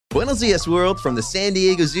Buenos dias, world, from the San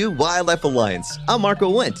Diego Zoo Wildlife Alliance. I'm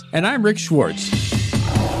Marco Wendt. And I'm Rick Schwartz.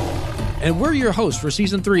 And we're your hosts for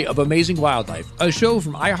Season 3 of Amazing Wildlife, a show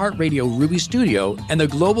from iHeartRadio Ruby Studio and the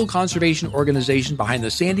global conservation organization behind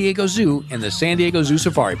the San Diego Zoo and the San Diego Zoo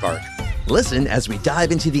Safari Park. Listen as we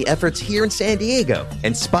dive into the efforts here in San Diego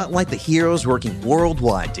and spotlight the heroes working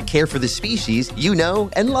worldwide to care for the species you know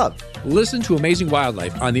and love. Listen to Amazing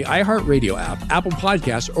Wildlife on the iHeartRadio app, Apple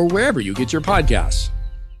Podcasts, or wherever you get your podcasts.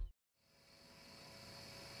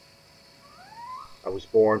 I was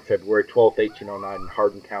born February 12, 1809 in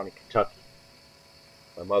Hardin County, Kentucky.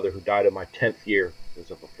 My mother, who died in my 10th year,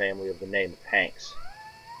 was of a family of the name of Hanks,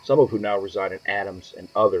 some of who now reside in Adams and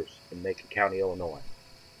others in Macon County, Illinois.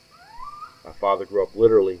 My father grew up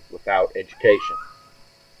literally without education.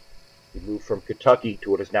 He moved from Kentucky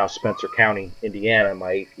to what is now Spencer County, Indiana in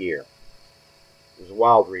my 8th year. It was a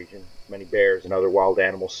wild region, with many bears and other wild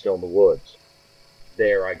animals still in the woods.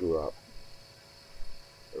 There I grew up.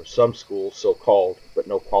 There were some schools, so-called, but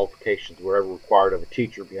no qualifications were ever required of a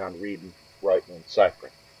teacher beyond reading, writing, and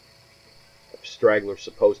ciphering. If a straggler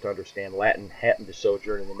supposed to understand Latin happened to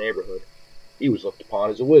sojourn in the neighborhood, he was looked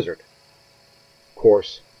upon as a wizard. Of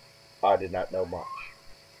course, I did not know much.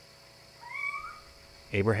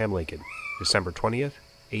 Abraham Lincoln, December 20th,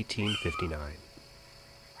 1859.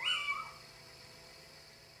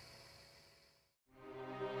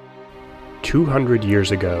 "200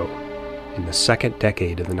 years ago, in the second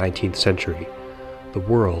decade of the 19th century, the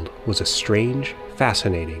world was a strange,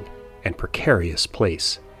 fascinating, and precarious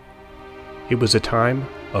place. It was a time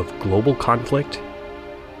of global conflict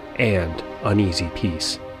and uneasy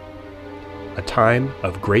peace. A time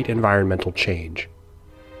of great environmental change.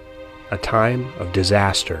 A time of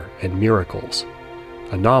disaster and miracles,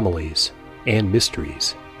 anomalies and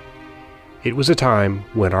mysteries. It was a time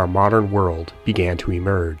when our modern world began to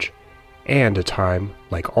emerge, and a time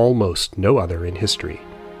like almost no other in history.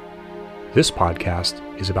 This podcast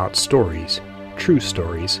is about stories, true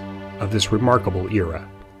stories, of this remarkable era.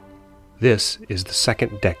 This is the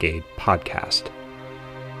Second Decade Podcast.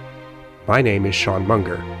 My name is Sean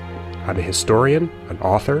Munger. I'm a historian, an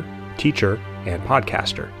author, teacher, and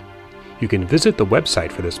podcaster. You can visit the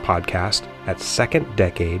website for this podcast at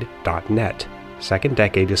seconddecade.net. Second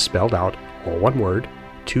Decade is spelled out, all one word,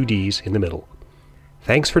 2 D's in the middle.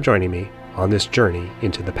 Thanks for joining me on this journey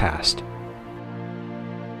into the past.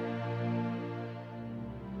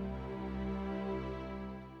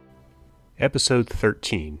 Episode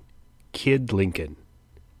 13, Kid Lincoln.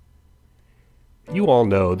 You all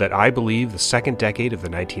know that I believe the second decade of the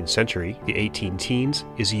 19th century, the 18 teens,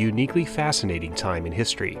 is a uniquely fascinating time in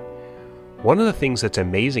history. One of the things that's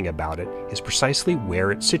amazing about it is precisely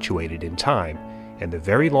where it's situated in time, and the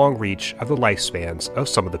very long reach of the lifespans of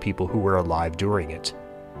some of the people who were alive during it.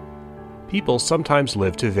 People sometimes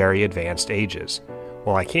live to very advanced ages.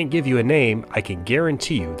 While I can't give you a name, I can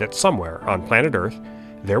guarantee you that somewhere on planet Earth,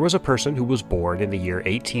 there was a person who was born in the year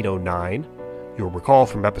 1809. You'll recall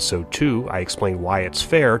from episode 2, I explained why it's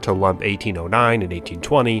fair to lump 1809 and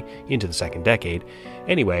 1820 into the second decade.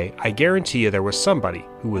 Anyway, I guarantee you there was somebody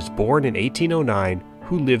who was born in 1809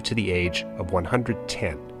 who lived to the age of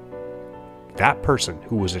 110. That person,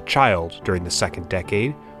 who was a child during the second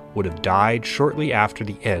decade, would have died shortly after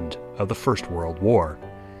the end of the First World War.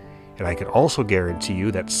 And I can also guarantee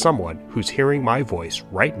you that someone who's hearing my voice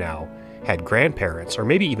right now had grandparents or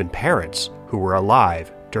maybe even parents who were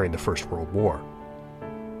alive during the First World War.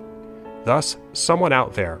 Thus, someone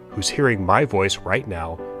out there who's hearing my voice right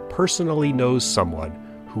now personally knows someone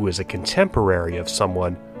who is a contemporary of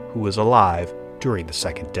someone who was alive during the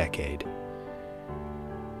second decade.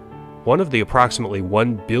 One of the approximately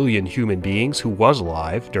 1 billion human beings who was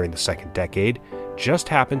alive during the second decade just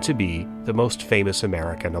happened to be the most famous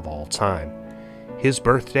American of all time. His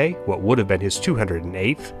birthday, what would have been his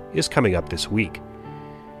 208th, is coming up this week.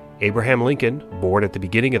 Abraham Lincoln, born at the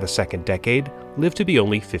beginning of the second decade, lived to be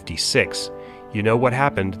only 56. You know what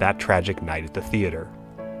happened that tragic night at the theater.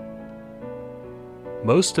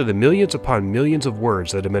 Most of the millions upon millions of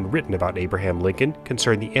words that have been written about Abraham Lincoln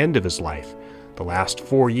concern the end of his life, the last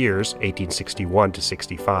 4 years, 1861 to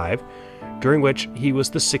 65, during which he was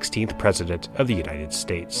the 16th President of the United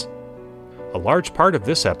States. A large part of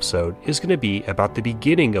this episode is going to be about the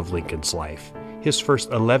beginning of Lincoln's life, his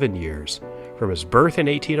first 11 years, from his birth in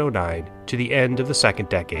 1809 to the end of the second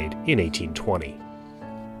decade in 1820.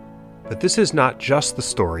 But this is not just the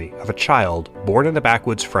story of a child born in the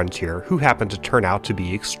backwoods frontier who happened to turn out to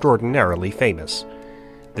be extraordinarily famous.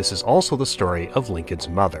 This is also the story of Lincoln's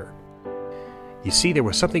mother. You see, there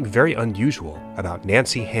was something very unusual about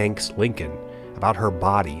Nancy Hanks Lincoln, about her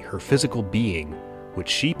body, her physical being, which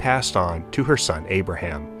she passed on to her son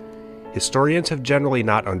Abraham. Historians have generally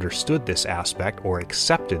not understood this aspect or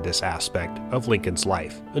accepted this aspect of Lincoln's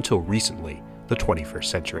life until recently, the 21st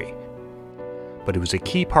century. But it was a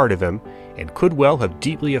key part of him and could well have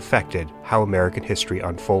deeply affected how American history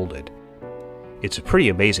unfolded. It's a pretty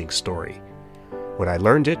amazing story. When I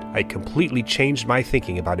learned it, I completely changed my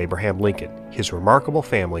thinking about Abraham Lincoln, his remarkable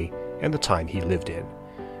family, and the time he lived in.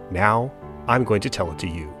 Now, I'm going to tell it to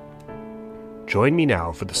you. Join me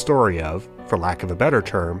now for the story of, for lack of a better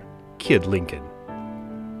term, Kid Lincoln.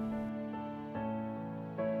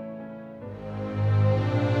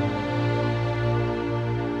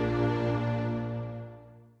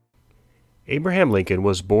 Abraham Lincoln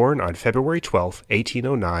was born on February 12,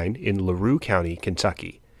 1809 in LaRue County,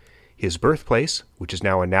 Kentucky. His birthplace, which is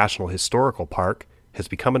now a National Historical Park, has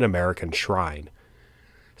become an American shrine.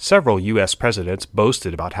 Several U.S. presidents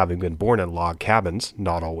boasted about having been born in log cabins,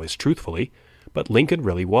 not always truthfully, but Lincoln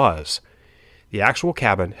really was. The actual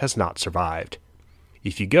cabin has not survived.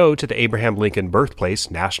 If you go to the Abraham Lincoln Birthplace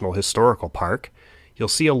National Historical Park, you'll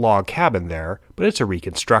see a log cabin there, but it's a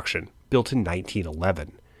reconstruction, built in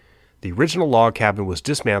 1911. The original log cabin was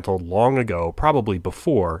dismantled long ago, probably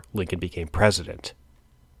before Lincoln became president.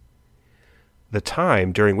 The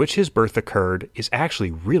time during which his birth occurred is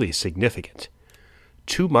actually really significant.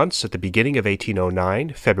 2 months at the beginning of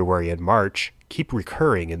 1809, February and March, keep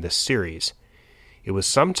recurring in this series. It was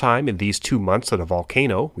sometime in these 2 months that a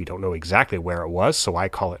volcano, we don't know exactly where it was, so I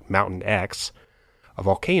call it Mountain X, a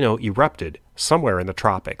volcano erupted somewhere in the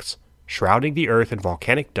tropics, shrouding the earth in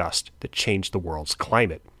volcanic dust that changed the world's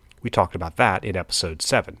climate. We talked about that in episode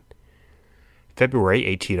 7. February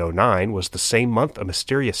 1809 was the same month a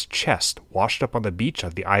mysterious chest washed up on the beach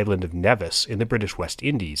of the island of Nevis in the British West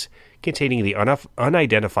Indies, containing the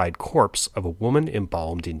unidentified corpse of a woman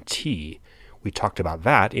embalmed in tea. We talked about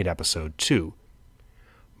that in episode 2.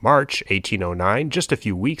 March 1809, just a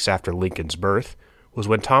few weeks after Lincoln's birth, was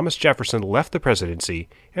when Thomas Jefferson left the presidency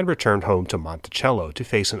and returned home to Monticello to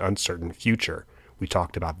face an uncertain future. We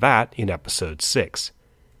talked about that in episode 6.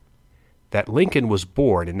 That Lincoln was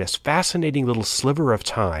born in this fascinating little sliver of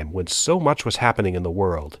time when so much was happening in the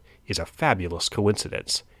world is a fabulous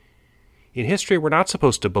coincidence. In history, we're not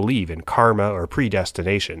supposed to believe in karma or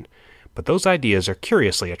predestination, but those ideas are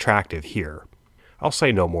curiously attractive here. I'll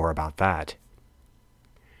say no more about that.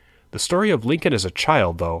 The story of Lincoln as a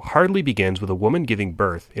child, though, hardly begins with a woman giving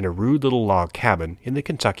birth in a rude little log cabin in the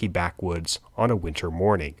Kentucky backwoods on a winter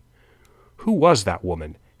morning. Who was that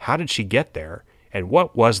woman? How did she get there? And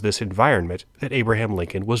what was this environment that Abraham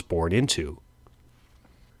Lincoln was born into?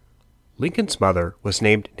 Lincoln's mother was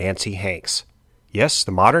named Nancy Hanks. Yes,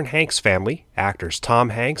 the modern Hanks family, actors Tom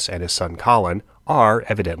Hanks and his son Colin, are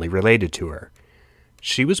evidently related to her.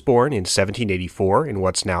 She was born in 1784 in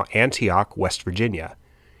what's now Antioch, West Virginia.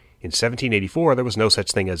 In 1784, there was no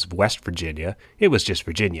such thing as West Virginia. It was just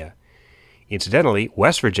Virginia. Incidentally,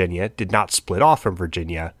 West Virginia did not split off from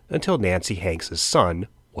Virginia until Nancy Hanks' son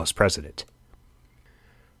was president.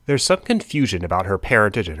 There's some confusion about her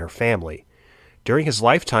parentage and her family. During his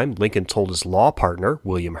lifetime, Lincoln told his law partner,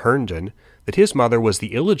 William Herndon, that his mother was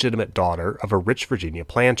the illegitimate daughter of a rich Virginia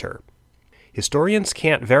planter. Historians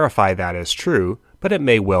can't verify that as true, but it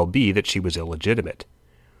may well be that she was illegitimate.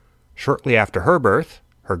 Shortly after her birth,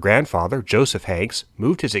 her grandfather, Joseph Hanks,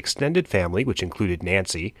 moved his extended family, which included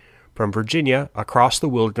Nancy, from Virginia across the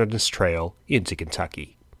Wilderness Trail into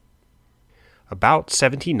Kentucky. About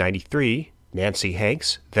 1793, Nancy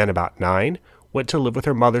Hanks, then about 9, went to live with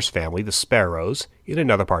her mother's family, the Sparrows, in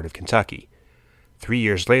another part of Kentucky. 3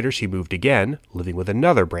 years later, she moved again, living with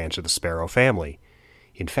another branch of the Sparrow family.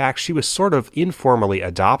 In fact, she was sort of informally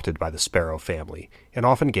adopted by the Sparrow family, and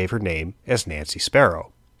often gave her name as Nancy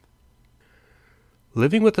Sparrow.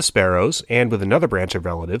 Living with the Sparrows and with another branch of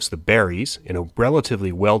relatives, the Berries, in a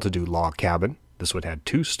relatively well-to-do log cabin, this one had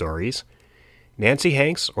 2 stories, Nancy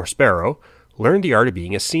Hanks, or Sparrow, learned the art of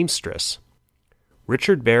being a seamstress.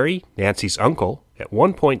 Richard Berry, Nancy's uncle, at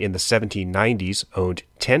one point in the 1790s owned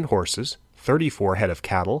 10 horses, 34 head of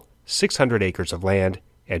cattle, 600 acres of land,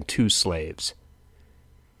 and 2 slaves.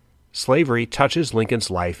 Slavery touches Lincoln's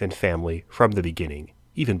life and family from the beginning,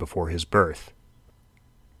 even before his birth.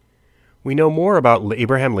 We know more about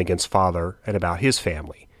Abraham Lincoln's father and about his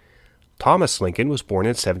family. Thomas Lincoln was born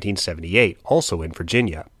in 1778, also in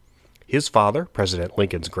Virginia. His father, President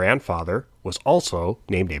Lincoln's grandfather, was also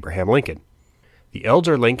named Abraham Lincoln. The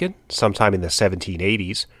elder Lincoln, sometime in the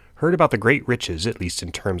 1780s, heard about the great riches, at least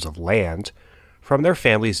in terms of land, from their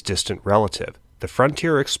family's distant relative, the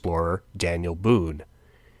frontier explorer Daniel Boone.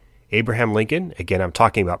 Abraham Lincoln, again I'm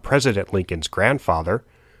talking about President Lincoln's grandfather,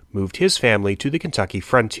 moved his family to the Kentucky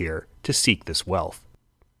frontier to seek this wealth.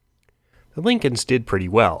 The Lincolns did pretty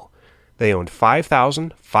well. They owned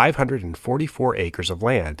 5,544 acres of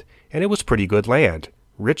land, and it was pretty good land,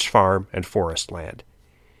 rich farm and forest land.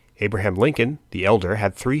 Abraham Lincoln, the elder,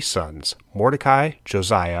 had 3 sons, Mordecai,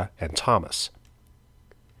 Josiah, and Thomas.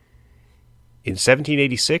 In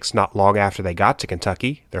 1786, not long after they got to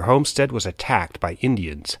Kentucky, their homestead was attacked by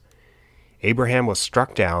Indians. Abraham was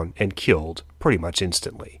struck down and killed pretty much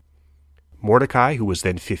instantly. Mordecai, who was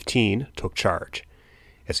then 15, took charge.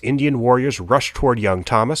 As Indian warriors rushed toward young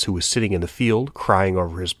Thomas, who was sitting in the field crying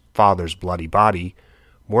over his father's bloody body,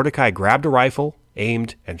 Mordecai grabbed a rifle,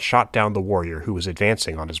 aimed, and shot down the warrior who was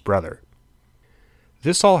advancing on his brother.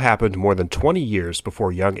 This all happened more than 20 years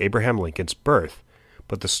before young Abraham Lincoln's birth,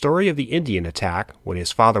 but the story of the Indian attack, when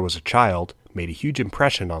his father was a child, made a huge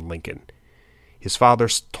impression on Lincoln. His father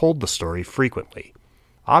told the story frequently.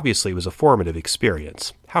 Obviously, it was a formative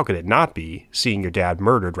experience. How could it not be, seeing your dad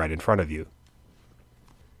murdered right in front of you?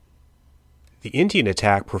 The Indian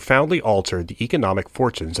attack profoundly altered the economic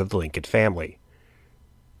fortunes of the Lincoln family.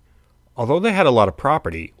 Although they had a lot of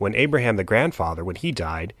property, when Abraham the grandfather, when he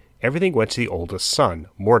died, everything went to the oldest son,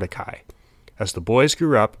 Mordecai. As the boys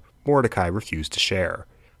grew up, Mordecai refused to share.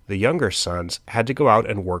 The younger sons had to go out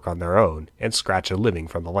and work on their own and scratch a living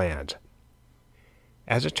from the land.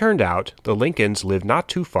 As it turned out, the Lincolns lived not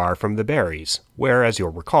too far from the Berrys, where, as you'll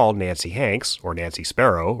recall, Nancy Hanks, or Nancy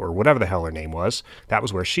Sparrow, or whatever the hell her name was, that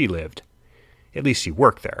was where she lived. At least she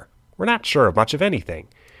worked there. We're not sure of much of anything.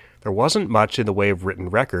 There wasn't much in the way of written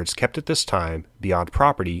records kept at this time beyond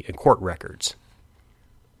property and court records.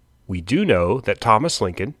 We do know that Thomas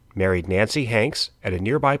Lincoln married Nancy Hanks at a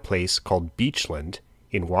nearby place called Beachland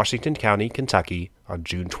in Washington County, Kentucky, on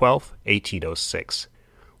June 12, 1806.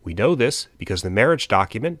 We know this because the marriage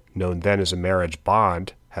document, known then as a marriage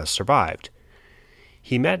bond, has survived.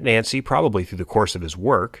 He met Nancy probably through the course of his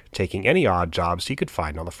work, taking any odd jobs he could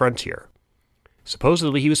find on the frontier.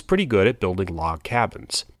 Supposedly he was pretty good at building log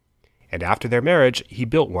cabins, and after their marriage he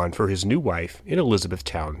built one for his new wife in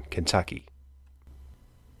Elizabethtown, Kentucky.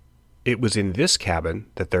 It was in this cabin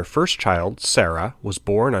that their first child, Sarah, was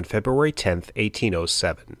born on February 10,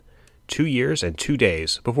 1807, 2 years and 2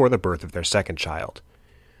 days before the birth of their second child.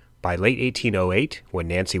 By late 1808, when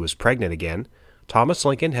Nancy was pregnant again, Thomas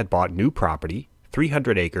Lincoln had bought new property,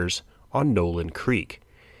 300 acres, on Nolan Creek,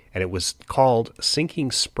 and it was called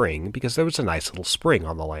Sinking Spring because there was a nice little spring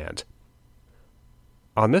on the land.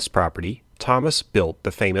 On this property, Thomas built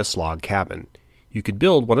the famous log cabin. You could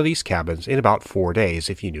build one of these cabins in about 4 days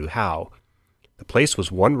if you knew how. The place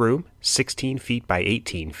was one room, 16 feet by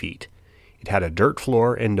 18 feet. It had a dirt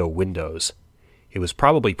floor and no windows. It was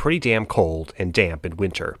probably pretty damn cold and damp in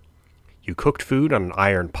winter. You cooked food on an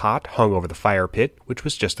iron pot hung over the fire pit, which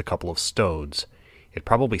was just a couple of stones. It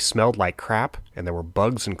probably smelled like crap, and there were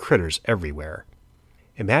bugs and critters everywhere.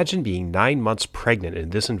 Imagine being 9 months pregnant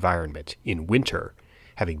in this environment, in winter,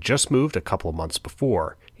 having just moved a couple of months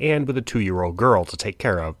before, and with a 2-year-old girl to take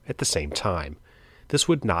care of at the same time. This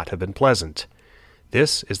would not have been pleasant.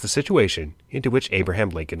 This is the situation into which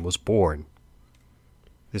Abraham Lincoln was born.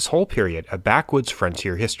 This whole period of backwoods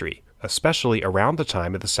frontier history, especially around the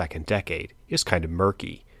time of the second decade, is kind of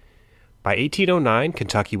murky. By 1809,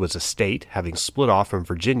 Kentucky was a state, having split off from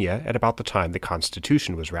Virginia at about the time the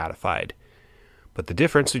Constitution was ratified. But the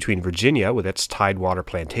difference between Virginia, with its tidewater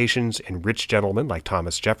plantations and rich gentlemen like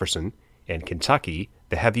Thomas Jefferson, and Kentucky,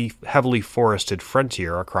 the heavily forested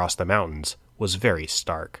frontier across the mountains, was very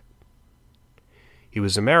stark. It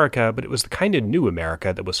was America, but it was the kind of new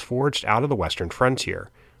America that was forged out of the western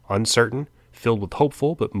frontier, uncertain, filled with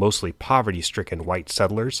hopeful but mostly poverty-stricken white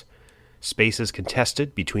settlers, spaces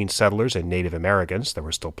contested between settlers and Native Americans, there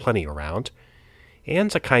were still plenty around,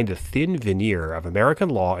 and a kind of thin veneer of American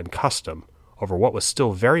law and custom over what was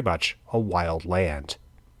still very much a wild land.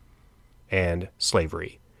 And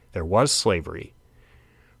slavery. There was slavery.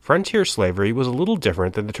 Frontier slavery was a little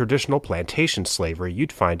different than the traditional plantation slavery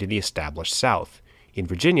you'd find in the established South, in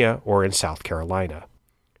Virginia or in South Carolina.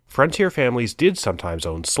 Frontier families did sometimes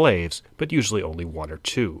own slaves, but usually only 1 or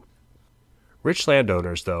 2. Rich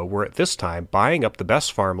landowners, though, were at this time buying up the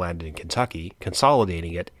best farmland in Kentucky,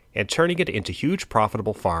 consolidating it, and turning it into huge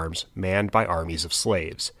profitable farms manned by armies of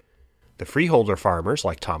slaves. The freeholder farmers,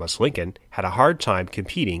 like Thomas Lincoln, had a hard time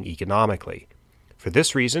competing economically. For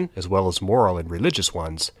this reason, as well as moral and religious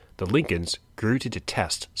ones, the Lincolns grew to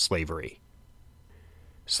detest slavery.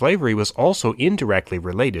 Slavery was also indirectly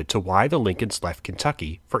related to why the Lincolns left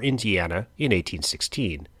Kentucky for Indiana in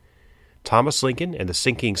 1816. Thomas Lincoln and the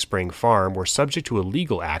Sinking Spring Farm were subject to a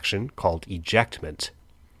legal action called ejectment.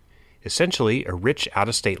 Essentially, a rich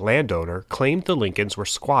out-of-state landowner claimed the Lincolns were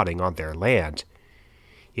squatting on their land.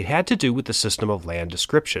 It had to do with the system of land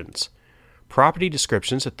descriptions. Property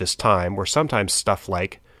descriptions at this time were sometimes stuff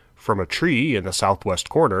like, "From a tree in the southwest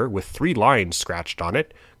corner with 3 lines scratched on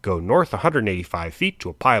it, go north 185 feet to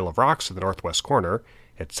a pile of rocks in the northwest corner,"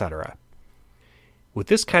 etc. With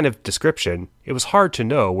this kind of description, it was hard to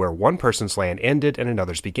know where one person's land ended and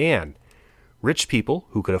another's began. Rich people,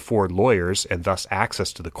 who could afford lawyers and thus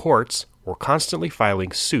access to the courts, were constantly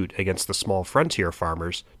filing suit against the small frontier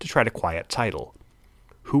farmers to try to quiet title.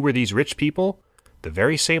 Who were these rich people? The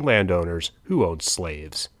very same landowners who owned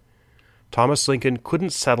slaves. Thomas Lincoln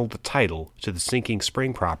couldn't settle the title to the Sinking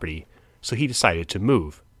Spring property, so he decided to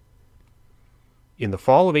move. In the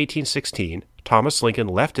fall of 1816, Thomas Lincoln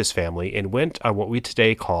left his family and went on what we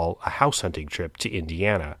today call a house hunting trip to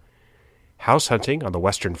Indiana. House hunting on the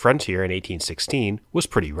western frontier in 1816 was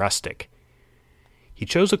pretty rustic. He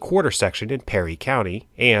chose a quarter section in Perry County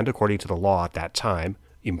and, according to the law at that time,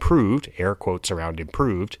 improved, air quotes around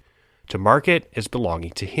improved, to mark it as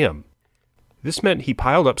belonging to him. This meant he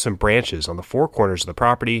piled up some branches on the 4 corners of the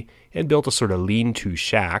property and built a sort of lean-to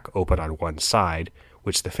shack open on one side,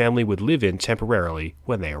 which the family would live in temporarily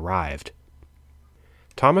when they arrived.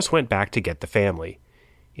 Thomas went back to get the family.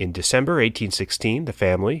 In December 1816, the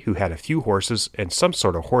family, who had a few horses and some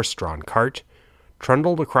sort of horse-drawn cart,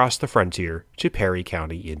 trundled across the frontier to Perry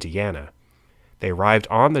County, Indiana. They arrived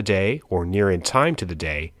on the day, or near in time to the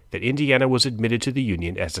day, that Indiana was admitted to the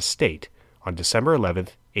Union as a state, on December 11,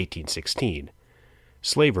 1816.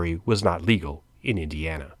 Slavery was not legal in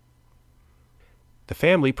Indiana. The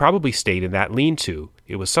family probably stayed in that lean-to.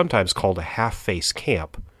 It was sometimes called a half-face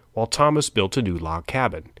camp, while Thomas built a new log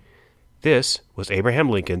cabin. This was Abraham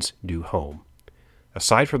Lincoln's new home.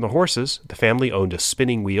 Aside from the horses, the family owned a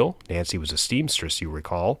spinning wheel — Nancy was a seamstress, you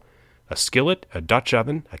recall — a skillet, a Dutch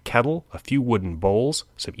oven, a kettle, a few wooden bowls,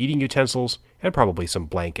 some eating utensils, and probably some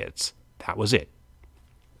blankets. That was it.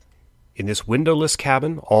 In this windowless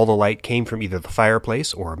cabin, all the light came from either the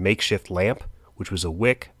fireplace or a makeshift lamp, which was a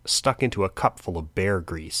wick stuck into a cup full of bear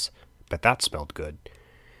grease. Bet that smelled good.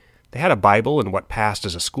 They had a Bible and what passed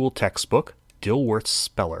as a school textbook, Dilworth's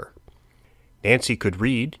Speller. Nancy could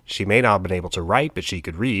read. She may not have been able to write, but she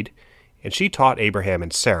could read, and she taught Abraham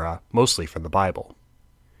and Sarah, mostly from the Bible.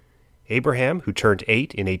 Abraham, who turned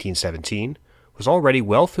 8 in 1817, was already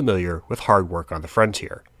well familiar with hard work on the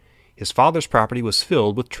frontier. His father's property was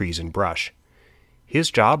filled with trees and brush.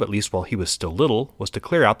 His job, at least while he was still little, was to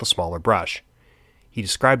clear out the smaller brush. He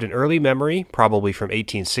described an early memory, probably from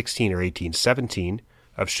 1816 or 1817,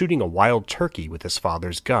 of shooting a wild turkey with his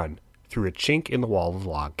father's gun through a chink in the wall of the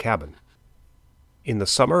log cabin. In the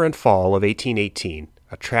summer and fall of 1818,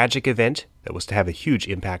 a tragic event that was to have a huge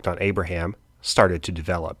impact on Abraham started to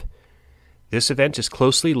develop. This event is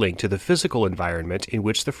closely linked to the physical environment in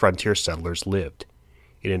which the frontier settlers lived.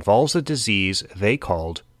 It involves a disease they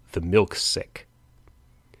called the milk sick.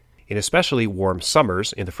 In especially warm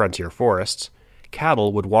summers in the frontier forests,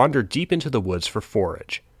 cattle would wander deep into the woods for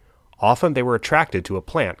forage. Often they were attracted to a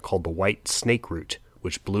plant called the white snake root,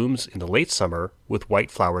 which blooms in the late summer with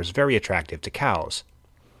white flowers very attractive to cows.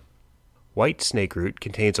 White snake root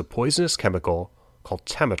contains a poisonous chemical called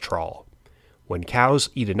temetrol. When cows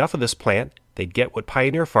eat enough of this plant, they'd get what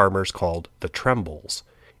pioneer farmers called the trembles,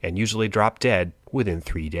 and usually drop dead within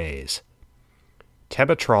 3 days.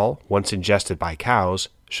 Temetrol, once ingested by cows,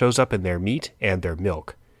 shows up in their meat and their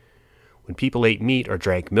milk. When people ate meat or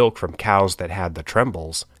drank milk from cows that had the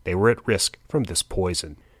trembles, they were at risk from this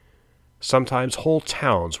poison. Sometimes whole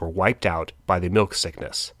towns were wiped out by the milk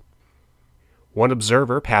sickness. One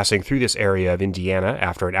observer passing through this area of Indiana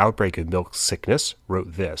after an outbreak of milk sickness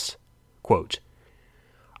wrote this, quote,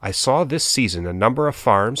 "I saw this season a number of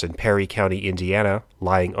farms in Perry County, Indiana,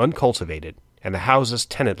 lying uncultivated, and the houses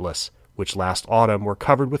tenantless, which last autumn were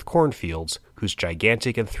covered with cornfields whose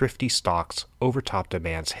gigantic and thrifty stalks overtopped a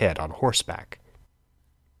man's head on horseback."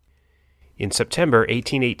 In September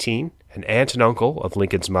 1818, an aunt and uncle of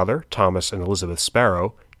Lincoln's mother, Thomas and Elizabeth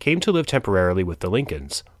Sparrow, came to live temporarily with the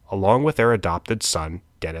Lincolns, along with their adopted son,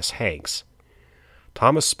 Dennis Hanks.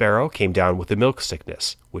 Thomas Sparrow came down with the milk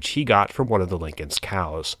sickness, which he got from one of the Lincolns'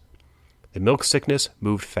 cows. The milk sickness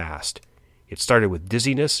moved fast. It started with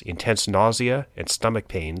dizziness, intense nausea, and stomach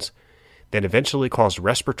pains, then eventually caused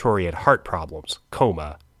respiratory and heart problems,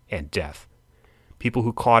 coma, and death. People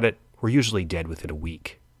who caught it were usually dead within a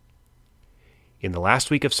week. In the last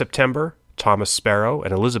week of September, Thomas Sparrow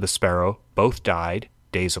and Elizabeth Sparrow both died,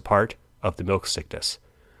 days apart, of the milk sickness.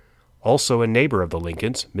 Also a neighbor of the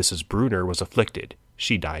Lincolns, Mrs. Bruner, was afflicted.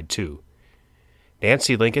 She died too.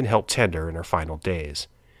 Nancy Lincoln helped tend her in her final days.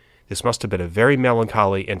 This must have been a very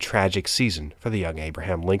melancholy and tragic season for the young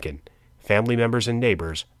Abraham Lincoln, family members and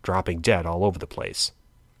neighbors dropping dead all over the place.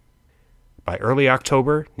 By early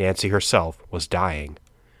October, Nancy herself was dying.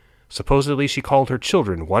 Supposedly, she called her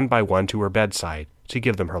children one by one to her bedside to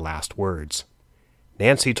give them her last words.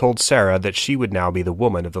 Nancy told Sarah that she would now be the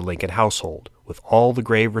woman of the Lincoln household, with all the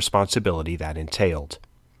grave responsibility that entailed.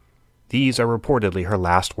 These are reportedly her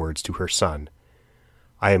last words to her son.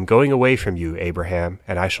 "I am going away from you, Abraham,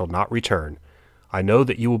 and I shall not return. I know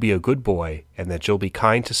that you will be a good boy, and that you'll be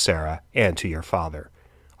kind to Sarah and to your father.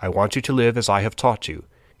 I want you to live as I have taught you,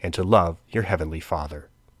 and to love your heavenly Father."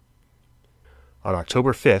 On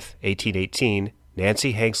October 5, 1818,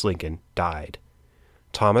 Nancy Hanks Lincoln died.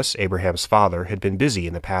 Thomas, Abraham's father, had been busy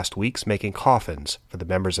in the past weeks making coffins for the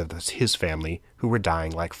members of his family who were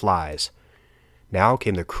dying like flies. Now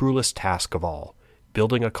came the cruelest task of all,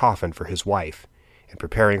 building a coffin for his wife and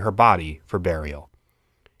preparing her body for burial.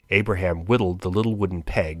 Abraham whittled the little wooden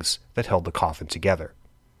pegs that held the coffin together.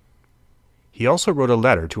 He also wrote a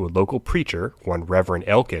letter to a local preacher, one Reverend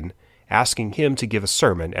Elkin, asking him to give a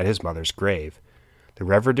sermon at his mother's grave. The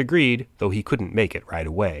Reverend agreed, though he couldn't make it right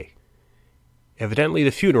away. Evidently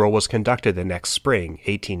the funeral was conducted the next spring,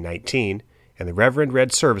 1819, and the Reverend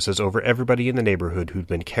read services over everybody in the neighborhood who'd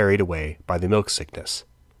been carried away by the milk sickness.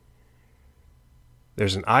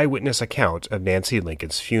 There's an eyewitness account of Nancy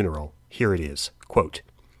Lincoln's funeral. Here it is, quote,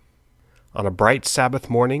 "On a bright Sabbath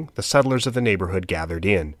morning, the settlers of the neighborhood gathered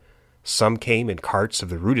in. Some came in carts of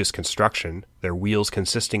the rudest construction, their wheels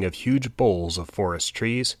consisting of huge boles of forest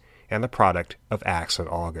trees and the product of axe and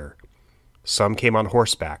auger. Some came on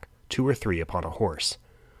horseback, 2 or 3 upon a horse.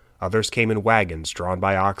 Others came in wagons drawn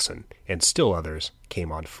by oxen, and still others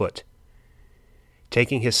came on foot.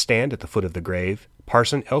 Taking his stand at the foot of the grave,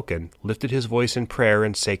 Parson Elkin lifted his voice in prayer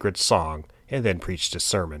and sacred song, and then preached his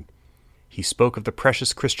sermon. He spoke of the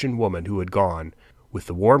precious Christian woman who had gone, with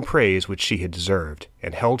the warm praise which she had deserved,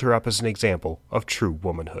 and held her up as an example of true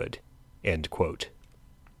womanhood." End quote.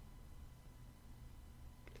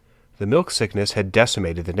 The milk sickness had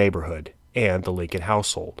decimated the neighborhood and the Lincoln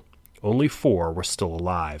household. Only 4 were still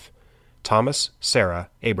alive: Thomas, Sarah,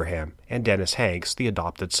 Abraham, and Dennis Hanks, the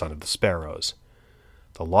adopted son of the Sparrows.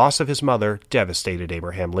 The loss of his mother devastated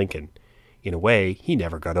Abraham Lincoln. In a way, he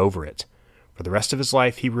never got over it. For the rest of his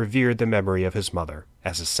life, he revered the memory of his mother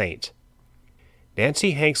as a saint.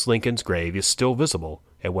 Nancy Hanks Lincoln's grave is still visible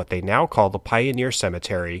at what they now call the Pioneer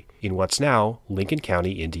Cemetery in what's now Lincoln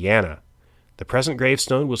County, Indiana. The present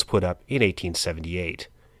gravestone was put up in 1878.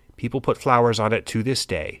 People put flowers on it to this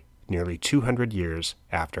day, nearly 200 years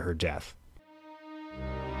after her death.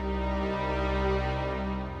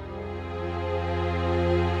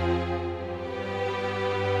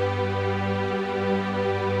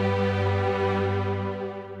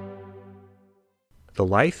 The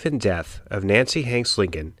life and death of Nancy Hanks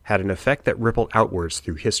Lincoln had an effect that rippled outwards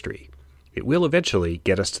through history. It will eventually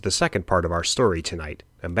get us to the second part of our story tonight,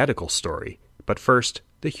 a medical story, but first,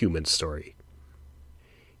 the human story.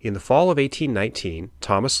 In the fall of 1819,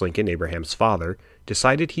 Thomas Lincoln, Abraham's father,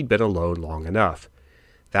 decided he'd been alone long enough.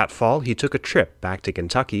 That fall, he took a trip back to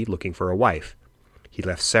Kentucky looking for a wife. He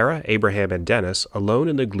left Sarah, Abraham, and Dennis alone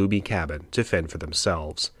in the gloomy cabin to fend for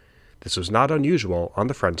themselves. This was not unusual on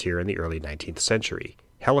the frontier in the early 19th century.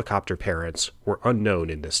 Helicopter parents were unknown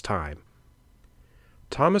in this time.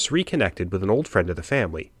 Thomas reconnected with an old friend of the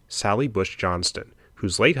family, Sally Bush Johnston,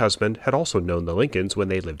 whose late husband had also known the Lincolns when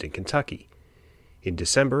they lived in Kentucky. In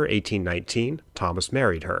December 1819, Thomas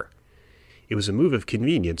married her. It was a move of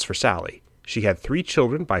convenience for Sally. She had 3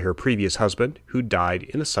 children by her previous husband, who died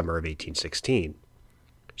in the summer of 1816.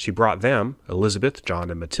 She brought them, Elizabeth, John,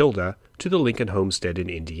 and Matilda, to the Lincoln homestead in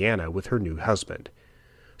Indiana with her new husband.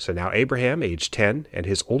 So now Abraham, aged 10, and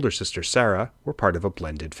his older sister Sarah were part of a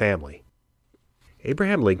blended family.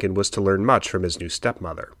 Abraham Lincoln was to learn much from his new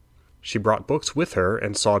stepmother. She brought books with her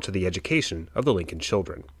and saw to the education of the Lincoln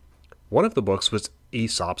children. One of the books was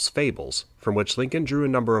Aesop's Fables, from which Lincoln drew a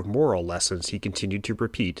number of moral lessons he continued to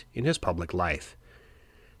repeat in his public life.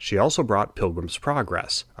 She also brought Pilgrim's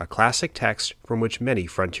Progress, a classic text from which many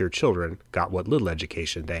frontier children got what little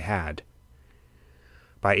education they had.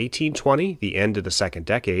 By 1820, the end of the second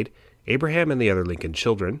decade, Abraham and the other Lincoln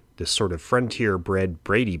children, this sort of frontier-bred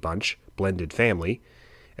Brady Bunch, blended family,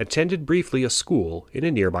 attended briefly a school in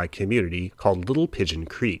a nearby community called Little Pigeon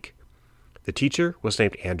Creek. The teacher was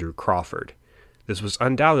named Andrew Crawford. This was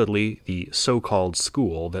undoubtedly the so-called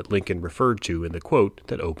school that Lincoln referred to in the quote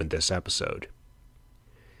that opened this episode.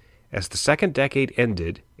 As the second decade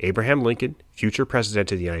ended, Abraham Lincoln, future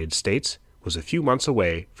President of the United States, was a few months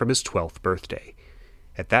away from his 12th birthday.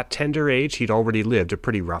 At that tender age, he'd already lived a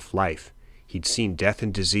pretty rough life. He'd seen death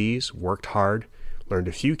and disease, worked hard, learned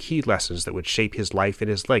a few key lessons that would shape his life and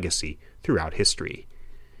his legacy throughout history.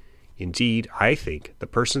 Indeed, I think the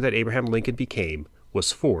person that Abraham Lincoln became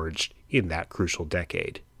was forged in that crucial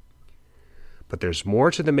decade. But there's more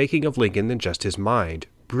to the making of Lincoln than just his mind,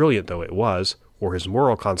 brilliant though it was, or his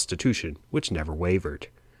moral constitution, which never wavered.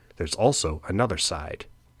 There's also another side.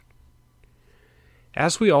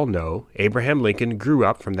 As we all know, Abraham Lincoln grew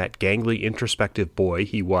up from that gangly, introspective boy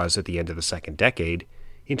he was at the end of the second decade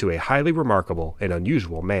into a highly remarkable and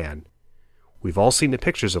unusual man. We've all seen the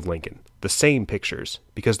pictures of Lincoln, the same pictures,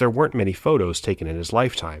 because there weren't many photos taken in his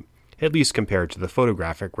lifetime, at least compared to the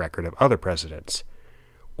photographic record of other presidents.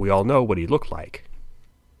 We all know what he looked like.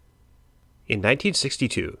 In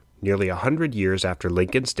 1962, nearly 100 years after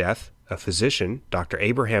Lincoln's death, a physician, Dr.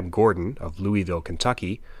 Abraham Gordon of Louisville,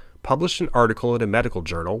 Kentucky, published an article in a medical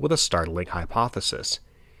journal with a startling hypothesis.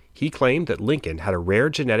 He claimed that Lincoln had a rare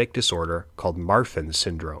genetic disorder called Marfan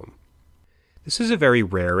syndrome. This is a very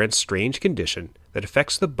rare and strange condition that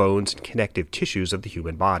affects the bones and connective tissues of the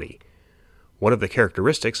human body. One of the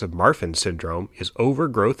characteristics of Marfan syndrome is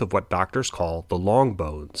overgrowth of what doctors call the long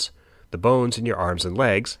bones, the bones in your arms and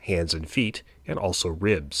legs, hands and feet, and also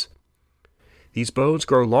ribs. These bones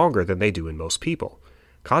grow longer than they do in most people.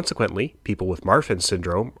 Consequently, people with Marfan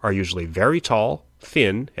syndrome are usually very tall,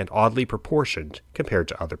 thin, and oddly proportioned compared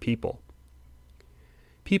to other people.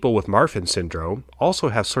 People with Marfan syndrome also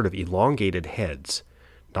have sort of elongated heads.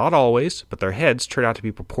 Not always, but their heads turn out to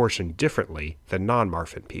be proportioned differently than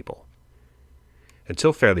non-Marfan people.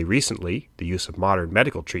 Until fairly recently, the use of modern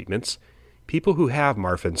medical treatments, people who have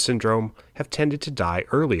Marfan syndrome have tended to die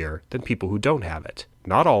earlier than people who don't have it.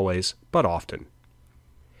 Not always, but often.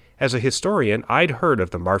 As a historian, I'd heard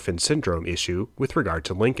of the Marfan syndrome issue with regard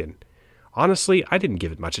to Lincoln. Honestly, I didn't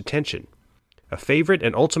give it much attention. A favorite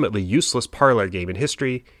and ultimately useless parlor game in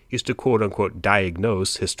history is to quote-unquote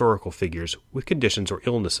diagnose historical figures with conditions or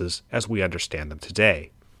illnesses as we understand them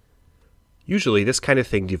today. Usually this kind of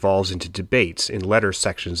thing devolves into debates in letter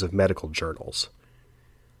sections of medical journals.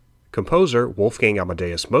 Composer Wolfgang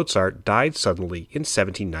Amadeus Mozart died suddenly in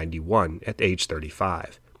 1791 at age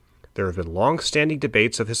 35. There have been long-standing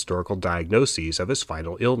debates of historical diagnoses of his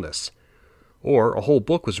final illness. Or a whole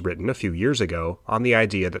book was written a few years ago on the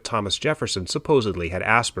idea that Thomas Jefferson supposedly had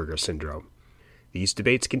Asperger's syndrome. These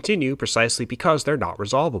debates continue precisely because they're not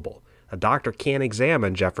resolvable. A doctor can't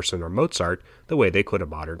examine Jefferson or Mozart the way they could a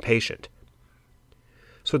modern patient.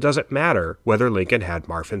 So does it matter whether Lincoln had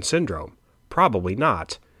Marfan syndrome? Probably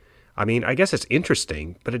not. I mean, I guess it's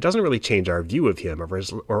interesting, but it doesn't really change our view of him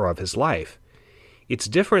or of his life. It's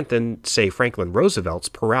different than, say, Franklin Roosevelt's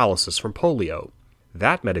paralysis from polio.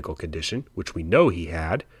 That medical condition, which we know he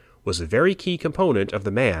had, was a very key component of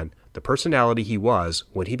the man, the personality he was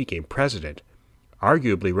when he became president.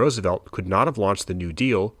 Arguably, Roosevelt could not have launched the New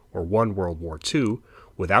Deal or won World War II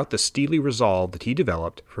without the steely resolve that he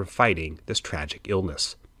developed from fighting this tragic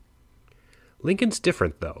illness. Lincoln's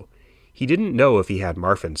different, though. He didn't know if he had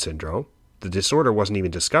Marfan syndrome. The disorder wasn't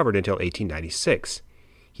even discovered until 1896.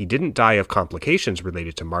 He didn't die of complications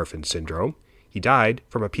related to Marfan syndrome. He died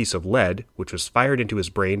from a piece of lead which was fired into his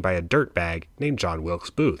brain by a dirtbag named John Wilkes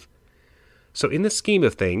Booth. So in the scheme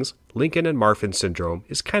of things, Lincoln and Marfan syndrome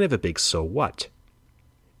is kind of a big so what.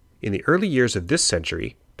 In the early years of this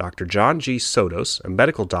century, Dr. John G. Sotos, a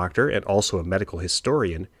medical doctor and also a medical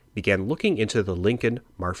historian, began looking into the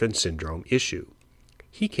Lincoln-Marfan syndrome issue.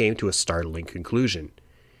 He came to a startling conclusion.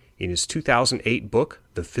 In his 2008 book,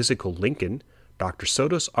 The Physical Lincoln, Dr.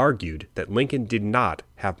 Sotos argued that Lincoln did not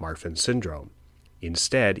have Marfan syndrome.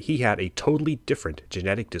 Instead, he had a totally different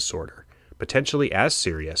genetic disorder, potentially as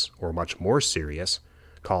serious, or much more serious,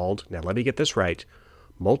 called, now let me get this right,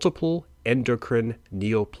 multiple endocrine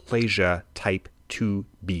neoplasia type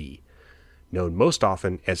 2B, known most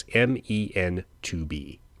often as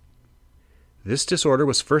MEN2B. This disorder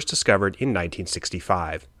was first discovered in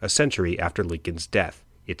 1965, a century after Lincoln's death.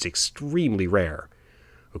 It's extremely rare.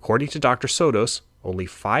 According to Dr. Sotos, only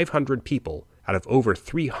 500 people out of over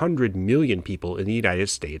 300 million people in the United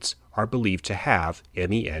States are believed to have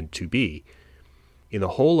MEN2B. In the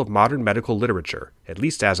whole of modern medical literature, at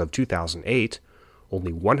least as of 2008,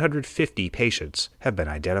 only 150 patients have been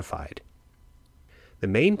identified. The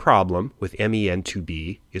main problem with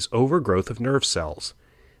MEN2B is overgrowth of nerve cells.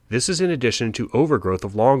 This is in addition to overgrowth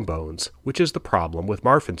of long bones, which is the problem with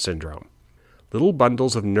Marfan syndrome. Little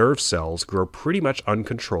bundles of nerve cells grow pretty much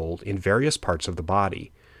uncontrolled in various parts of the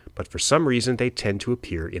body, but for some reason they tend to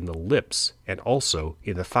appear in the lips and also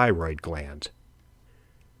in the thyroid gland.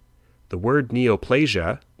 The word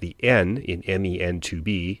neoplasia, the N in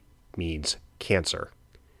MEN2B, means cancer.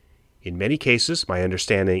 In many cases, my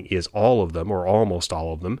understanding is all of them or almost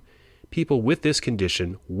all of them, people with this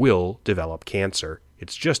condition will develop cancer,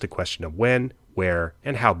 It's just a question of when, where,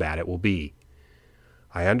 and how bad it will be.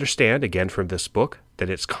 I understand, again from this book, that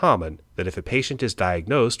it's common that if a patient is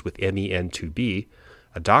diagnosed with MEN2B,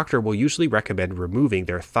 a doctor will usually recommend removing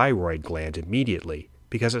their thyroid gland immediately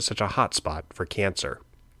because it's such a hot spot for cancer.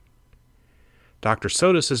 Dr.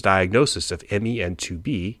 Sotos' diagnosis of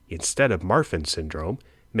MEN2B instead of Marfan syndrome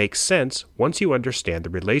makes sense once you understand the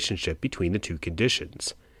relationship between the two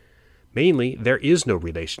conditions. Mainly, there is no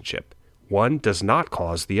relationship. One does not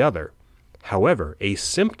cause the other. However, a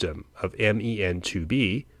symptom of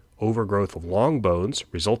MEN2B, overgrowth of long bones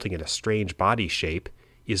resulting in a strange body shape,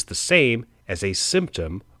 is the same as a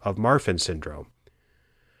symptom of Marfan syndrome.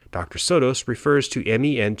 Dr. Sotos refers to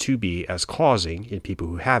MEN2B as causing, in people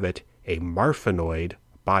who have it, a Marfanoid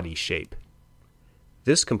body shape.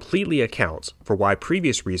 This completely accounts for why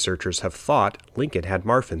previous researchers have thought Lincoln had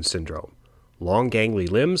Marfan syndrome. Long gangly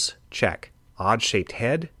limbs? Check. Odd-shaped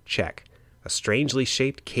head? Check. A strangely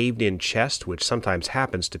shaped caved-in chest, which sometimes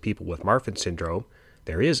happens to people with Marfan syndrome.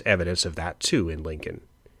 There is evidence of that too in Lincoln.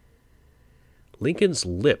 Lincoln's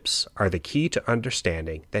lips are the key to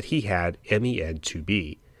understanding that he had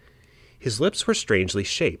MEN2B. His lips were strangely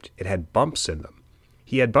shaped and had bumps in them.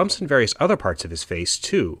 He had bumps in various other parts of his face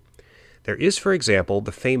too. There is, for example,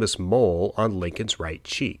 the famous mole on Lincoln's right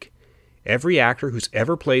cheek. Every actor who's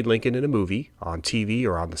ever played Lincoln in a movie, on TV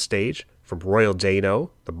or on the stage, from Royal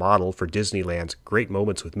Dano, the model for Disneyland's Great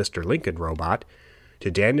Moments with Mr. Lincoln robot,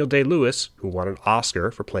 to Daniel Day-Lewis, who won an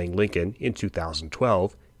Oscar for playing Lincoln in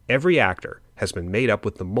 2012, every actor has been made up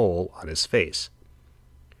with the mole on his face.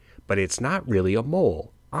 But it's not really a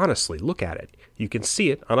mole. Honestly, look at it. You can see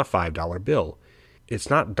it on a $5 bill. It's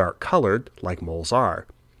not dark-colored like moles are.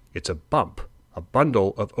 It's a bump, a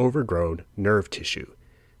bundle of overgrown nerve tissue.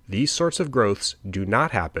 These sorts of growths do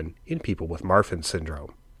not happen in people with Marfan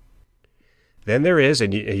syndrome. Then there is,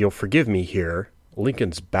 and you'll forgive me here,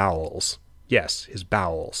 Lincoln's bowels. Yes, his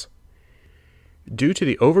bowels. Due to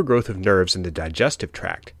the overgrowth of nerves in the digestive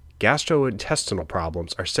tract, gastrointestinal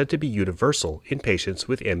problems are said to be universal in patients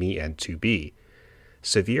with MEN2B.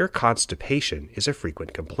 Severe constipation is a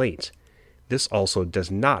frequent complaint. This also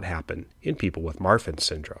does not happen in people with Marfan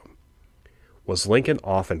syndrome. Was Lincoln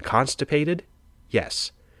often constipated?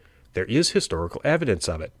 Yes. There is historical evidence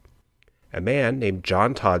of it. A man named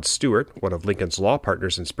John Todd Stewart, one of Lincoln's law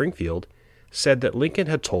partners in Springfield, said that Lincoln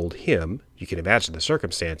had told him, you can imagine the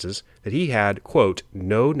circumstances, that he had, quote,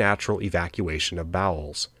 no natural evacuation of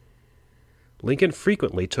bowels. Lincoln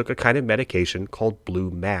frequently took a kind of medication called blue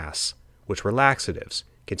mass, which were laxatives,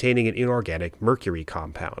 containing an inorganic mercury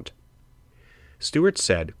compound. Stewart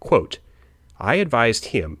said, quote, I advised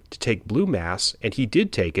him to take blue mass, and he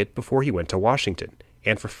did take it before he went to Washington,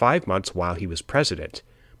 and for 5 months while he was president.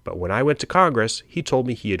 But when I went to Congress, he told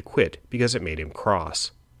me he had quit because it made him cross.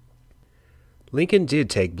 Lincoln did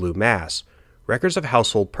take blue mass. Records of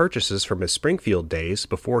household purchases from his Springfield days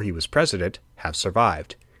before he was president have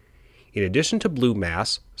survived. In addition to blue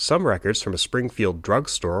mass, some records from a Springfield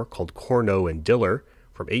drugstore called Cornell and Diller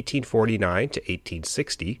from 1849 to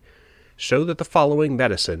 1860 show that the following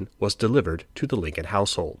medicine was delivered to the Lincoln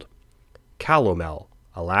household. Calomel,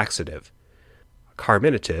 a laxative.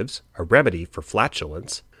 Carminatives, a remedy for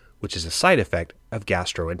flatulence, which is a side effect of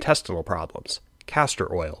gastrointestinal problems.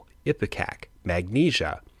 Castor oil, ipecac,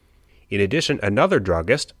 magnesia. In addition, another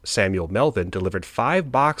druggist, Samuel Melvin, delivered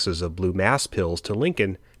 5 boxes of blue mass pills to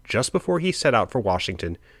Lincoln just before he set out for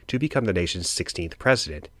Washington to become the nation's 16th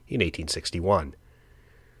president in 1861.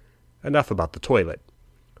 Enough about the toilet.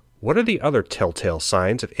 What are the other telltale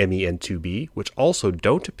signs of MEN2B which also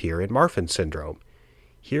don't appear in Marfan syndrome?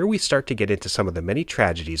 Here we start to get into some of the many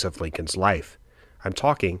tragedies of Lincoln's life. I'm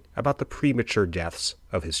talking about the premature deaths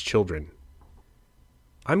of his children.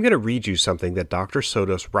 I'm going to read you something that Dr.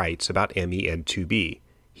 Sotos writes about MEN2B.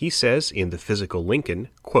 He says in The Physical Lincoln,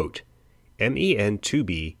 quote,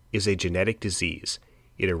 MEN2B is a genetic disease.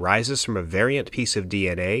 It arises from a variant piece of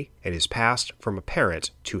DNA and is passed from a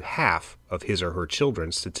parent to half of his or her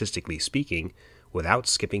children, statistically speaking, without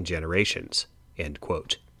skipping generations. End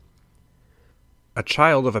quote. A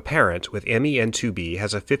child of a parent with MEN2B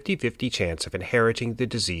has a 50-50 chance of inheriting the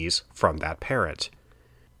disease from that parent.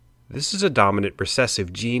 This is a dominant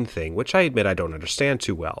recessive gene thing, which I admit I don't understand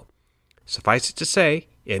too well. Suffice it to say,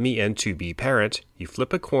 MEN2B parent, you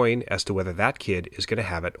flip a coin as to whether that kid is going to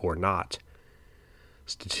have it or not.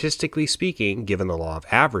 Statistically speaking, given the law of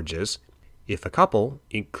averages, if a couple,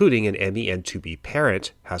 including an MEN2B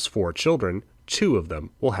parent, has 4 children, 2 of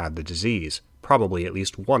them will have the disease. Probably at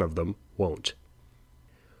least one of them won't.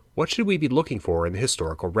 What should we be looking for in the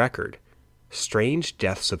historical record? Strange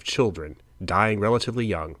deaths of children, dying relatively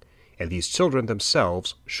young, and these children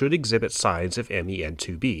themselves should exhibit signs of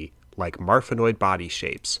MEN2B, like marfanoid body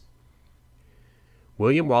shapes.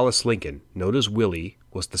 William Wallace Lincoln, known as Willie,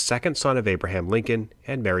 was the second son of Abraham Lincoln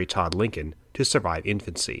and Mary Todd Lincoln to survive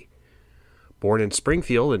infancy. Born in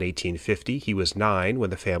Springfield in 1850, he was 9 when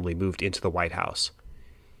the family moved into the White House.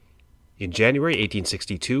 In January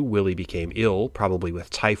 1862, Willie became ill, probably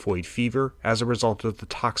with typhoid fever, as a result of the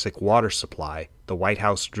toxic water supply the White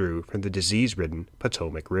House drew from the disease-ridden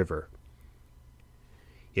Potomac River.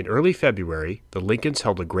 In early February, the Lincolns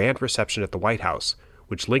held a grand reception at the White House,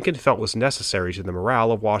 which Lincoln felt was necessary to the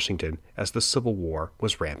morale of Washington as the Civil War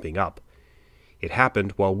was ramping up. It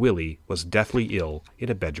happened while Willie was deathly ill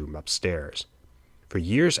in a bedroom upstairs. For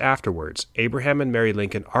years afterwards, Abraham and Mary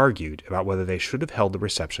Lincoln argued about whether they should have held the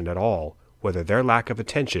reception at all, whether their lack of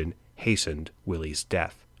attention hastened Willie's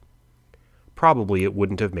death. Probably it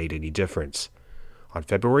wouldn't have made any difference. On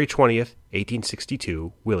February 20th,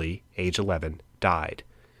 1862, Willie, age 11, died.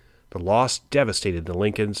 The loss devastated the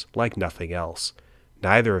Lincolns like nothing else.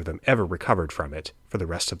 Neither of them ever recovered from it for the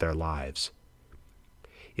rest of their lives.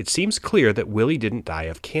 It seems clear that Willie didn't die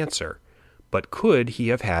of cancer, but could he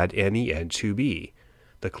have had MEN2B?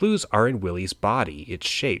 The clues are in Willie's body, its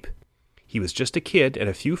shape. He was just a kid and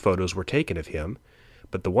a few photos were taken of him,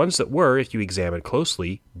 but the ones that were, if you examine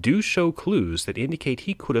closely, do show clues that indicate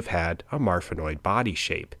he could have had a marfanoid body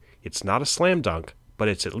shape. It's not a slam dunk, but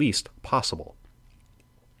it's at least possible.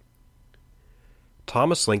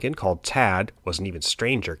 Thomas Lincoln, called Tad, was an even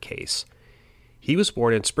stranger case. He was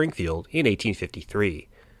born in Springfield in 1853.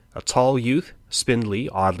 A tall youth, spindly,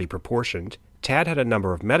 oddly proportioned, Tad had a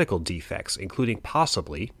number of medical defects, including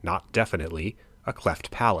possibly, not definitely, a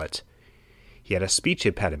cleft palate. He had a speech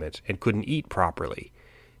impediment and couldn't eat properly.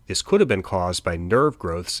 This could have been caused by nerve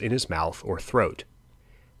growths in his mouth or throat.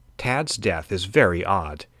 Tad's death is very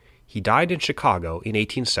odd. He died in Chicago in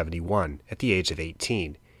 1871 at the age of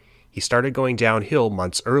 18. He started going downhill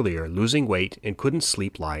months earlier, losing weight, and couldn't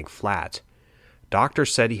sleep lying flat.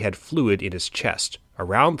 Doctors said he had fluid in his chest,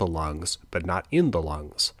 around the lungs, but not in the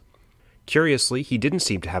lungs. Curiously, he didn't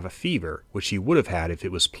seem to have a fever, which he would have had if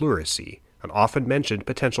it was pleurisy, an often mentioned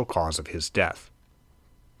potential cause of his death.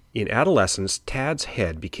 In adolescence, Tad's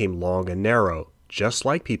head became long and narrow, just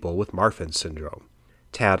like people with Marfan syndrome.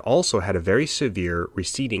 Tad also had a very severe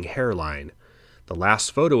receding hairline. The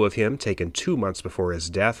last photo of him, taken 2 months before his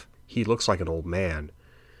death, he looks like an old man.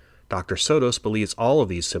 Dr. Sotos believes all of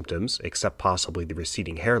these symptoms, except possibly the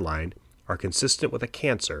receding hairline, are consistent with a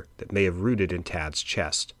cancer that may have rooted in Tad's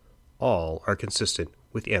chest. All are consistent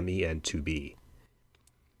with MEN2B.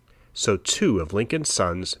 So 2 of Lincoln's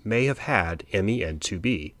sons may have had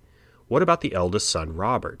MEN2B. What about the eldest son,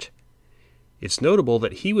 Robert? It's notable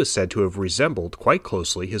that he was said to have resembled quite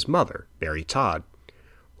closely his mother, Mary Todd.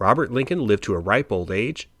 Robert Lincoln lived to a ripe old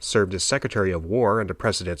age, served as Secretary of War under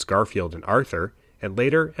Presidents Garfield and Arthur, and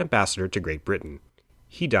later Ambassador to Great Britain.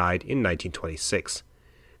 He died in 1926.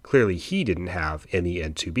 Clearly he didn't have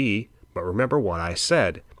MEN2B, but remember what I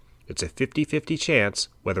said. It's a 50-50 chance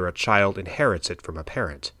whether a child inherits it from a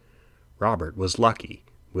parent. Robert was lucky.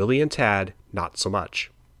 Willie and Tad, not so much.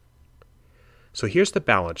 So here's the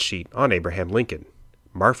balance sheet on Abraham Lincoln.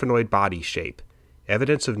 Marfanoid body shape.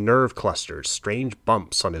 Evidence of nerve clusters, strange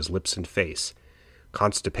bumps on his lips and face.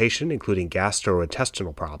 Constipation, including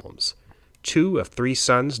gastrointestinal problems. 2 of 3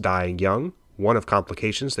 sons dying young, 1 of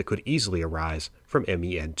complications that could easily arise from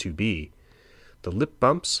MEN2B. The lip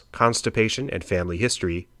bumps, constipation, and family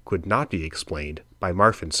history could not be explained by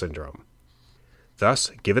Marfan syndrome.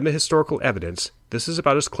 Thus, given the historical evidence, this is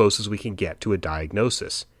about as close as we can get to a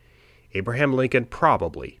diagnosis. Abraham Lincoln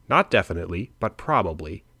probably, not definitely, but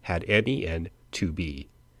probably, had MEN2B.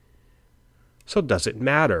 So does it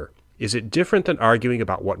matter? Is it different than arguing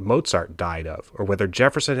about what Mozart died of, or whether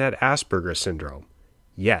Jefferson had Asperger's syndrome?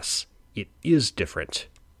 Yes, it is different.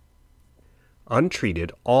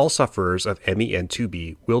 Untreated, all sufferers of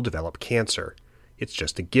MEN2B will develop cancer. It's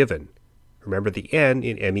just a given. Remember, the N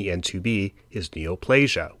in MEN2B is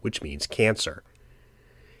neoplasia, which means cancer.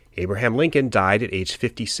 Abraham Lincoln died at age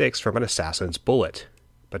 56 from an assassin's bullet.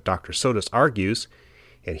 But Dr. Sotos argues,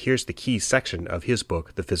 and here's the key section of his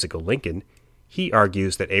book, The Physical Lincoln, he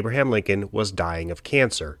argues that Abraham Lincoln was dying of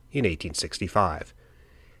cancer in 1865.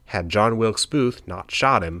 Had John Wilkes Booth not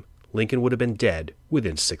shot him, Lincoln would have been dead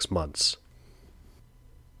within 6 months.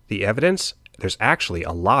 The evidence? There's actually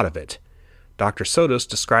a lot of it. Dr. Sotos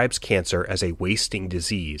describes cancer as a wasting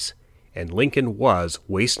disease, and Lincoln was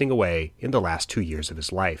wasting away in the last 2 years of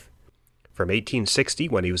his life. From 1860,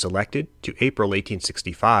 when he was elected, to April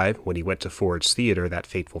 1865, when he went to Ford's Theater that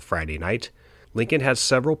fateful Friday night, Lincoln had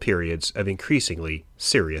several periods of increasingly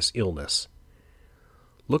serious illness.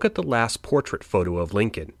 Look at the last portrait photo of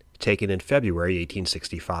Lincoln, taken in February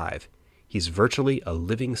 1865. He's virtually a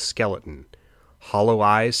living skeleton. Hollow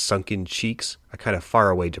eyes, sunken cheeks, a kind of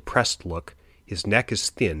faraway depressed look. His neck is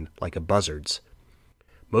thin, like a buzzard's.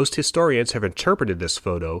 Most historians have interpreted this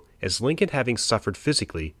photo as Lincoln having suffered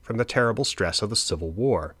physically from the terrible stress of the Civil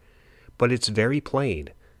War. But it's very plain.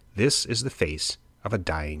 This is the face of a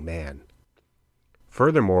dying man.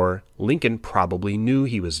 Furthermore, Lincoln probably knew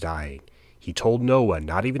he was dying. He told no one,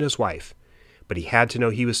 not even his wife. But he had to know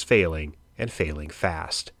he was failing, and failing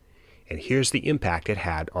fast. And here's the impact it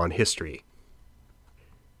had on history.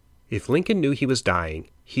 If Lincoln knew he was dying,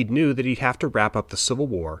 he knew that he'd have to wrap up the Civil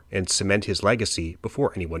War and cement his legacy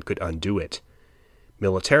before anyone could undo it.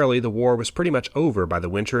 Militarily, the war was pretty much over by the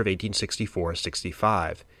winter of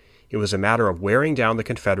 1864-65. It was a matter of wearing down the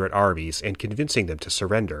Confederate armies and convincing them to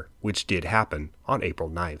surrender, which did happen on April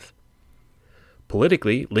 9th.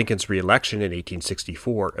 Politically, Lincoln's re-election in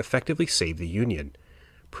 1864 effectively saved the Union.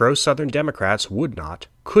 Pro-Southern Democrats would not,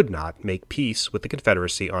 could not, make peace with the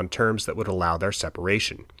Confederacy on terms that would allow their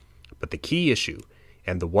separation. But the key issue,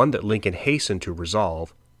 and the one that Lincoln hastened to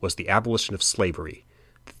resolve, was the abolition of slavery,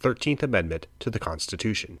 the 13th Amendment to the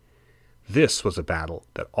Constitution. This was a battle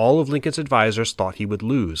that all of Lincoln's advisors thought he would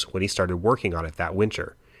lose when he started working on it that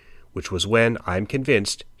winter, which was when, I'm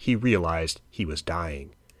convinced, he realized he was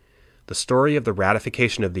dying. The story of the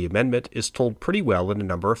ratification of the amendment is told pretty well in a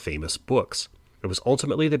number of famous books. It was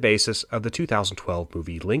ultimately the basis of the 2012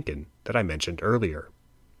 movie Lincoln that I mentioned earlier.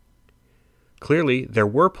 Clearly, there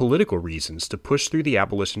were political reasons to push through the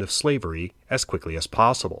abolition of slavery as quickly as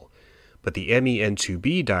possible, but the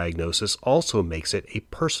MEN2B diagnosis also makes it a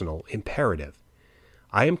personal imperative.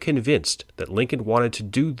 I am convinced that Lincoln wanted to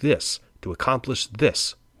do this, to accomplish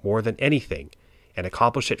this, more than anything, and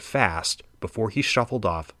accomplish it fast before he shuffled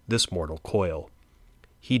off this mortal coil.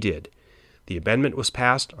 He did. The amendment was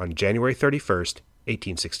passed on January 31st,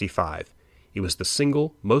 1865. It was the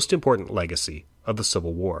single most important legacy of the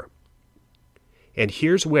Civil War. And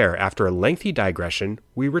here's where, after a lengthy digression,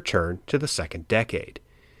 we return to the second decade.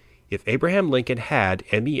 If Abraham Lincoln had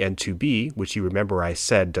MEN2B, which you remember I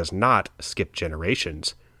said does not skip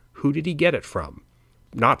generations, who did he get it from?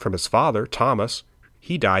 Not from his father, Thomas.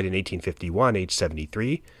 He died in 1851, age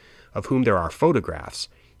 73, of whom there are photographs.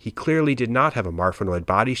 He clearly did not have a Marfanoid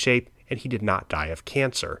body shape, and he did not die of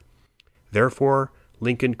cancer. Therefore,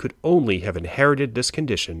 Lincoln could only have inherited this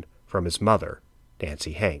condition from his mother,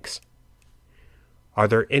 Nancy Hanks. Are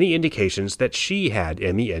there any indications that she had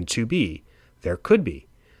MEN2B? There could be.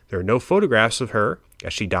 There are no photographs of her,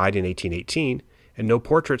 as she died in 1818, and no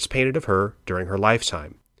portraits painted of her during her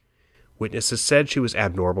lifetime. Witnesses said she was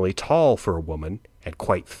abnormally tall for a woman and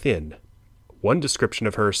quite thin. One description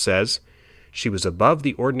of her says, she was above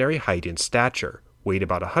the ordinary height in stature, weighed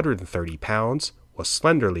about 130 pounds, was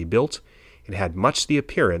slenderly built, and had much the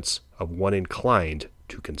appearance of one inclined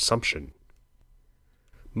to consumption.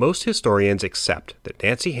 Most historians accept that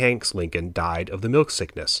Nancy Hanks Lincoln died of the milk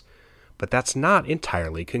sickness, but that's not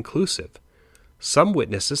entirely conclusive. Some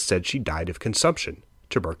witnesses said she died of consumption,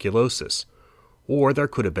 tuberculosis, or there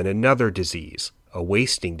could have been another disease, a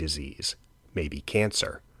wasting disease, maybe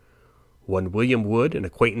cancer. One William Wood, an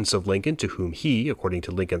acquaintance of Lincoln to whom he, according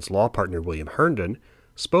to Lincoln's law partner William Herndon,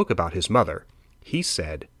 spoke about his mother, he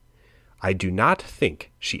said, "I do not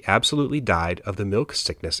think she absolutely died of the milk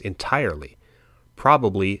sickness entirely.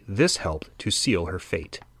 Probably this helped to seal her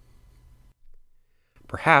fate."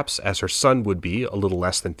 Perhaps, as her son would be a little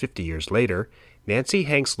less than 50 years later, Nancy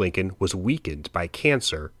Hanks Lincoln was weakened by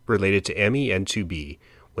cancer related to MEN2B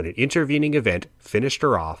when an intervening event finished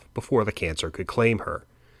her off before the cancer could claim her.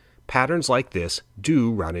 Patterns like this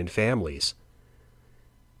do run in families.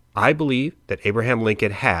 I believe that Abraham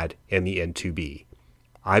Lincoln had MEN2B.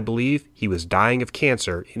 I believe he was dying of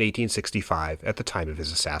cancer in 1865 at the time of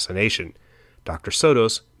his assassination. Dr.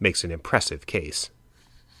 Sotos makes an impressive case.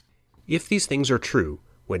 If these things are true,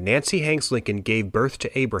 when Nancy Hanks Lincoln gave birth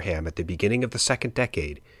to Abraham at the beginning of the second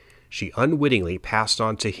decade, she unwittingly passed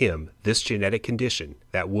on to him this genetic condition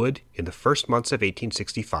that would, in the first months of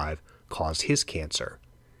 1865, cause his cancer.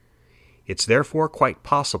 It's therefore quite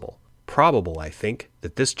possible, probable I think,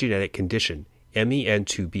 that this genetic condition,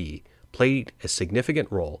 MEN2B, played a significant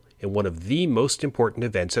role in one of the most important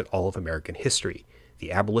events in all of American history,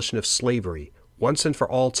 the abolition of slavery, once and for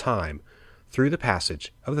all time, through the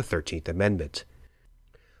passage of the 13th Amendment.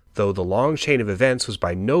 Though the long chain of events was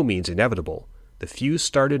by no means inevitable, the fuse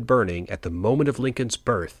started burning at the moment of Lincoln's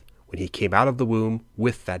birth when he came out of the womb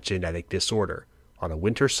with that genetic disorder on a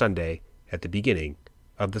winter Sunday at the beginning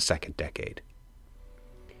of the second decade.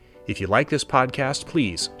 If you like this podcast,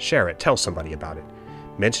 please share it, tell somebody about it.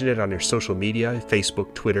 Mention it on your social media,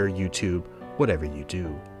 Facebook, Twitter, YouTube, whatever you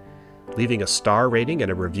do. Leaving a star rating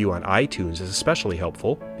and a review on iTunes is especially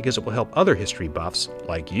helpful because it will help other history buffs,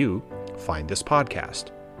 like you, find this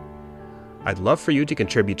podcast. I'd love for you to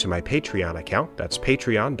contribute to my Patreon account. That's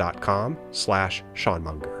patreon.com/Sean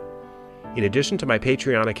Munger. In addition to my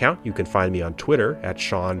Patreon account, you can find me on Twitter at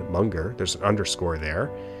Sean Munger, there's an underscore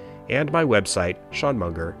there, and my website,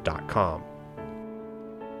 seanmunger.com.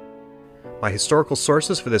 My historical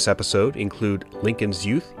sources for this episode include Lincoln's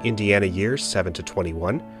Youth, Indiana Years 7 to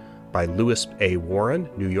 21, by Lewis A. Warren,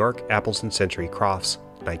 New York, Appleton Century Crofts,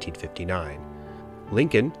 1959.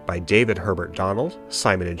 Lincoln by David Herbert Donald,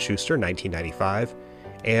 Simon & Schuster, 1995,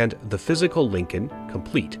 and The Physical Lincoln,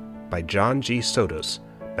 Complete, by John G. Sotos,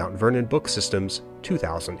 Mount Vernon Book Systems,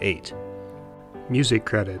 2008. Music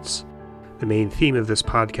credits. The main theme of this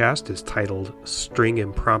podcast is titled String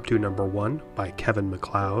Impromptu No. 1 by Kevin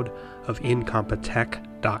MacLeod of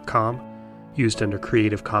Incompetech.com, used under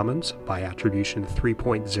Creative Commons by Attribution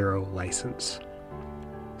 3.0 license.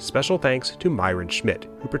 Special thanks to Myron Schmidt,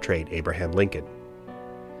 who portrayed Abraham Lincoln.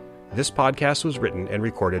 This podcast was written and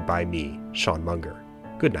recorded by me, Sean Munger.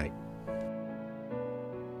 Good night.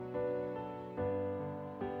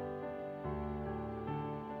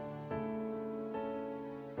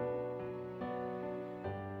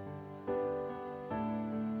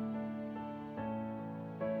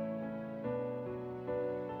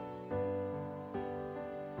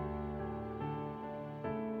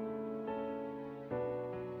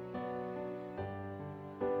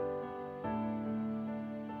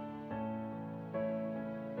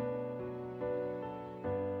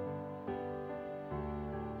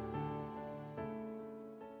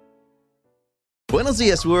 Buenos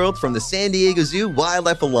dias, world, from the San Diego Zoo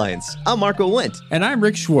Wildlife Alliance. I'm Marco Wendt. And I'm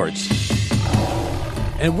Rick Schwartz.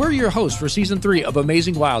 And we're your hosts for Season 3 of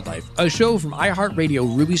Amazing Wildlife, a show from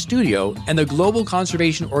iHeartRadio Ruby Studio and the global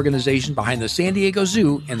conservation organization behind the San Diego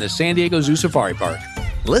Zoo and the San Diego Zoo Safari Park.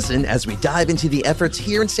 Listen as we dive into the efforts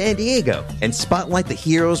here in San Diego and spotlight the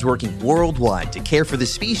heroes working worldwide to care for the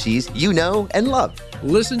species you know and love.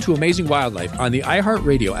 Listen to Amazing Wildlife on the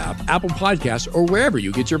iHeartRadio app, Apple Podcasts, or wherever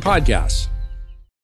you get your podcasts.